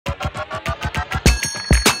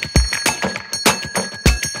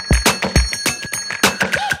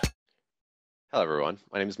Hello everyone,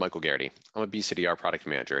 my name is Michael Garrity. I'm a BCDR product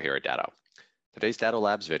manager here at Datto. Today's Datto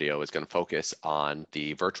Labs video is going to focus on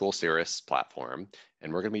the Virtual SIRIS platform,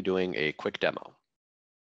 and we're going to be doing a quick demo.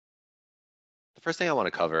 The first thing I want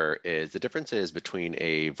to cover is the differences between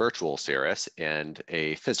a virtual SIRIS and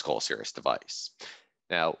a physical SIRIS device.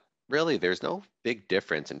 Now, really, there's no big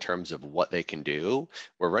difference in terms of what they can do.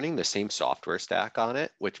 We're running the same software stack on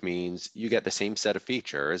it, which means you get the same set of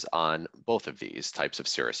features on both of these types of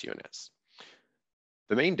SIRIS units.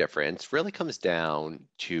 The main difference really comes down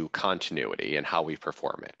to continuity and how we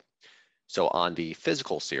perform it. So on the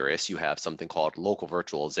physical SIRIS, you have something called local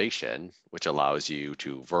virtualization, which allows you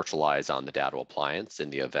to virtualize on the Datto appliance in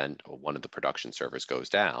the event one of the production servers goes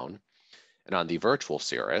down. And on the virtual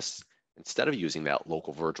SIRIS, instead of using that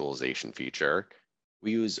local virtualization feature,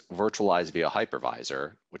 we use Virtualized via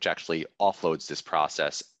Hypervisor, which actually offloads this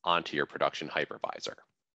process onto your production hypervisor.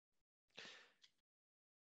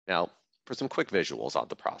 Now, for some quick visuals on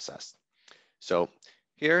the process. So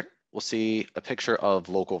here we'll see a picture of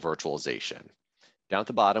local virtualization. Down at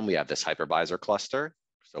the bottom, we have this hypervisor cluster.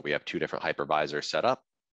 So we have two different hypervisors set up.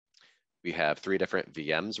 We have three different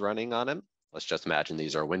VMs running on them. Let's just imagine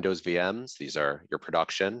these are Windows VMs. These are your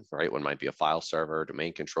production, right? One might be a file server,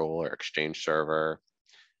 domain controller, Exchange server.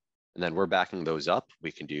 And then we're backing those up.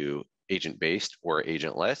 We can do agent-based or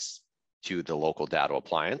agentless to the local Datto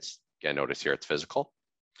appliance. Again, notice here it's physical.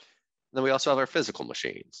 And then we also have our physical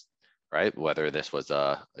machines, right? Whether this was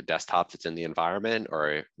a desktop that's in the environment,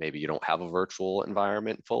 or maybe you don't have a virtual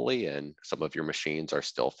environment fully and some of your machines are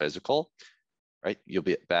still physical, right? You'll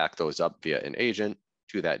back those up via an agent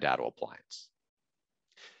to that Datto appliance.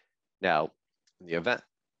 Now, in the event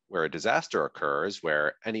where a disaster occurs,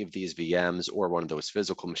 where any of these VMs or one of those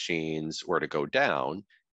physical machines were to go down,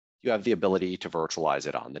 you have the ability to virtualize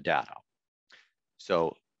it on the Datto.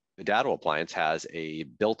 So the Datto appliance has a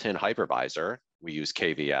built-in hypervisor. We use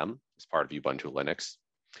KVM as part of Ubuntu Linux.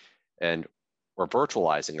 And we're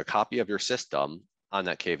virtualizing a copy of your system on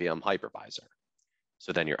that KVM hypervisor.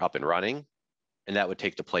 So then you're up and running, and that would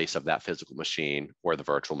take the place of that physical machine or the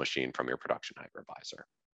virtual machine from your production hypervisor.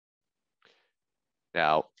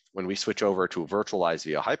 Now, when we switch over to Virtualized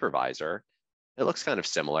via Hypervisor, it looks kind of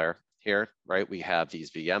similar here, right? We have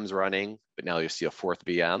these VMs running, but now you see a fourth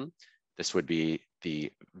VM. This would be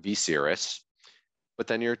the vSIRIS, but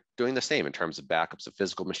then you're doing the same in terms of backups of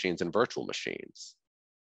physical machines and virtual machines.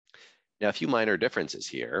 Now, a few minor differences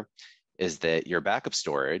here is that your backup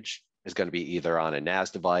storage is going to be either on a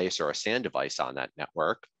NAS device or a SAN device on that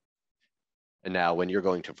network. And now when you're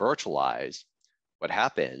going to virtualize, what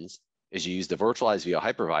happens is you use the Virtualized via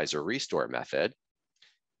Hypervisor restore method.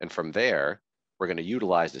 And from there, we're going to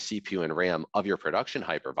utilize the CPU and RAM of your production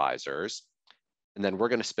hypervisors. And then we're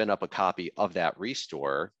going to spin up a copy of that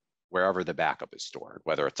restore wherever the backup is stored,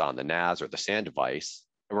 whether it's on the NAS or the SAN device.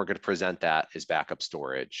 And we're going to present that as backup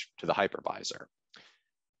storage to the hypervisor.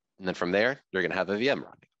 And then from there, you're going to have a VM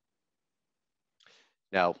running.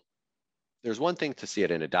 Now, there's one thing to see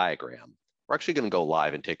it in a diagram. We're actually going to go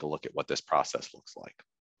live and take a look at what this process looks like.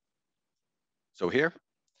 So here,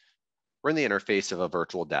 we're in the interface of a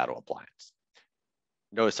virtual Datto appliance.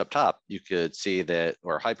 Notice up top, you could see that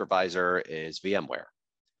our hypervisor is VMware.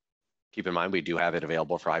 Keep in mind, we do have it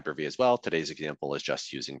available for HyperV as well. Today's example is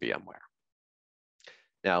just using VMware.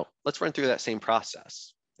 Now, let's run through that same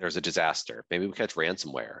process. There's a disaster. Maybe we catch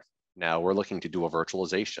ransomware. Now we're looking to do a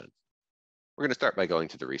virtualization. We're going to start by going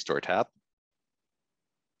to the Restore tab.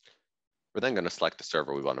 We're then going to select the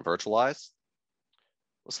server we want to virtualize.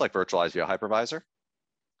 We'll select Virtualize via Hypervisor.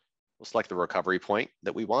 We'll select the recovery point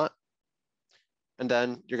that we want. And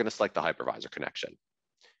then you're going to select the hypervisor connection.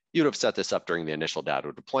 You'd have set this up during the initial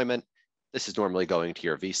Datto deployment. This is normally going to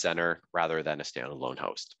your vCenter rather than a standalone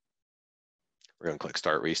host. We're going to click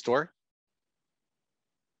Start Restore.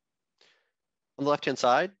 On the left-hand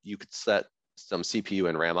side, you could set some CPU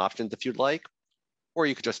and RAM options if you'd like, or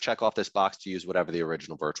you could just check off this box to use whatever the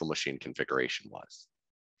original virtual machine configuration was.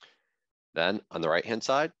 Then on the right-hand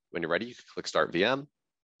side, when you're ready, you can click Start VM.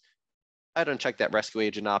 I'd uncheck that rescue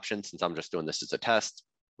agent option since I'm just doing this as a test,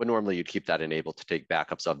 but normally you'd keep that enabled to take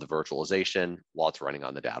backups of the virtualization while it's running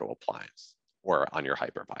on the Datto appliance or on your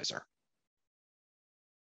hypervisor.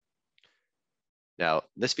 Now,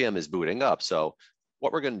 this VM is booting up, so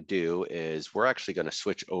what we're going to do is we're actually going to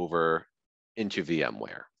switch over into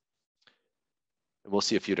VMware. And we'll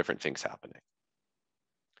see a few different things happening.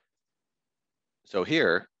 So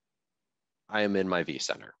here, I am in my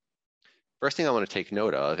vCenter. First thing I want to take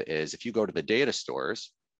note of is if you go to the data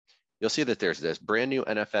stores, you'll see that there's this brand new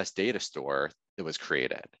NFS data store that was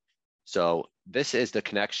created. So this is the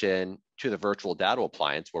connection to the virtual Datto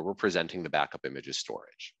appliance where we're presenting the backup images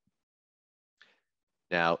storage.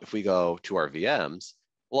 Now, if we go to our VMs,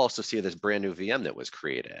 we'll also see this brand new VM that was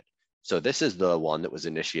created. So this is the one that was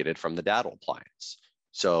initiated from the Datto appliance.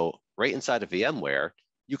 So right inside of VMware,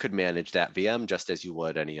 you could manage that VM just as you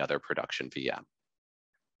would any other production VM.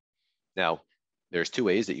 Now, there's two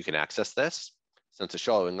ways that you can access this. Since it's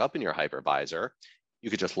showing up in your hypervisor, you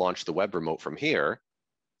could just launch the web remote from here.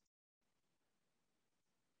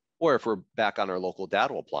 Or if we're back on our local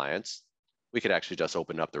Datto appliance, we could actually just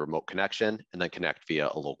open up the remote connection and then connect via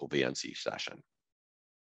a local VNC session.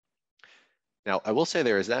 Now, I will say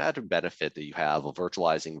there is an added benefit that you have of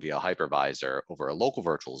virtualizing via hypervisor over a local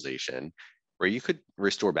virtualization, where you could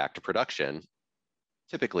restore back to production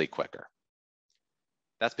typically quicker.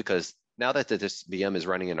 That's because now that this VM is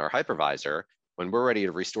running in our hypervisor, when we're ready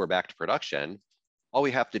to restore back to production, all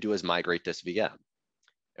we have to do is migrate this VM.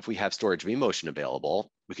 If we have storage vMotion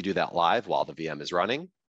available, we could do that live while the VM is running.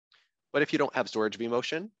 But if you don't have storage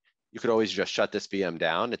vMotion, you could always just shut this VM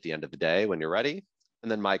down at the end of the day when you're ready,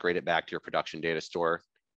 and then migrate it back to your production data store,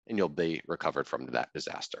 and you'll be recovered from that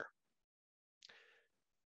disaster.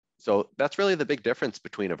 So that's really the big difference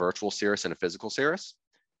between a virtual SIRIS and a physical SIRIS.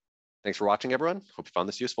 Thanks for watching, everyone. Hope you found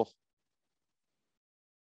this useful.